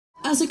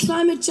As a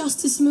climate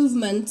justice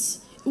movement,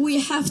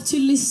 we have to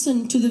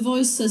listen to the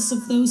voices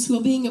of those who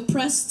are being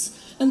oppressed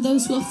and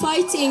those who are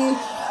fighting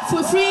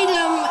for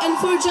freedom and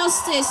for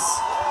justice.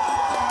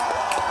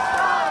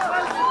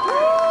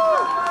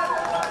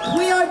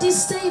 We are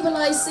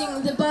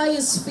destabilizing the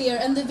biosphere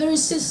and the very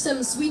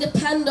systems we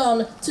depend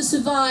on to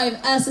survive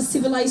as a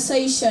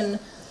civilization.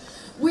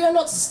 We are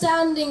not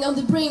standing on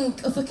the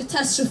brink of a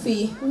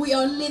catastrophe, we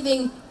are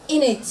living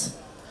in it.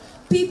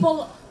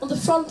 People on the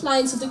front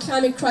lines of the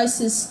climate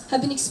crisis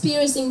have been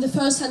experiencing the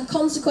first-hand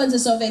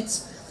consequences of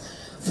it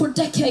for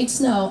decades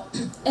now,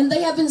 and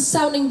they have been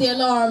sounding the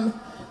alarm,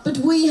 but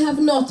we have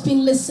not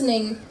been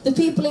listening. The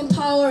people in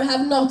power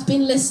have not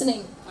been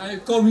listening. I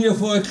come here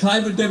for a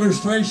climate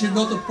demonstration,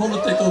 not a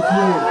political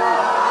view.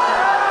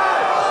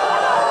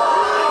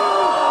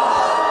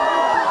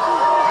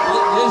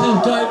 This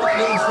is climate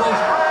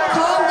demonstration.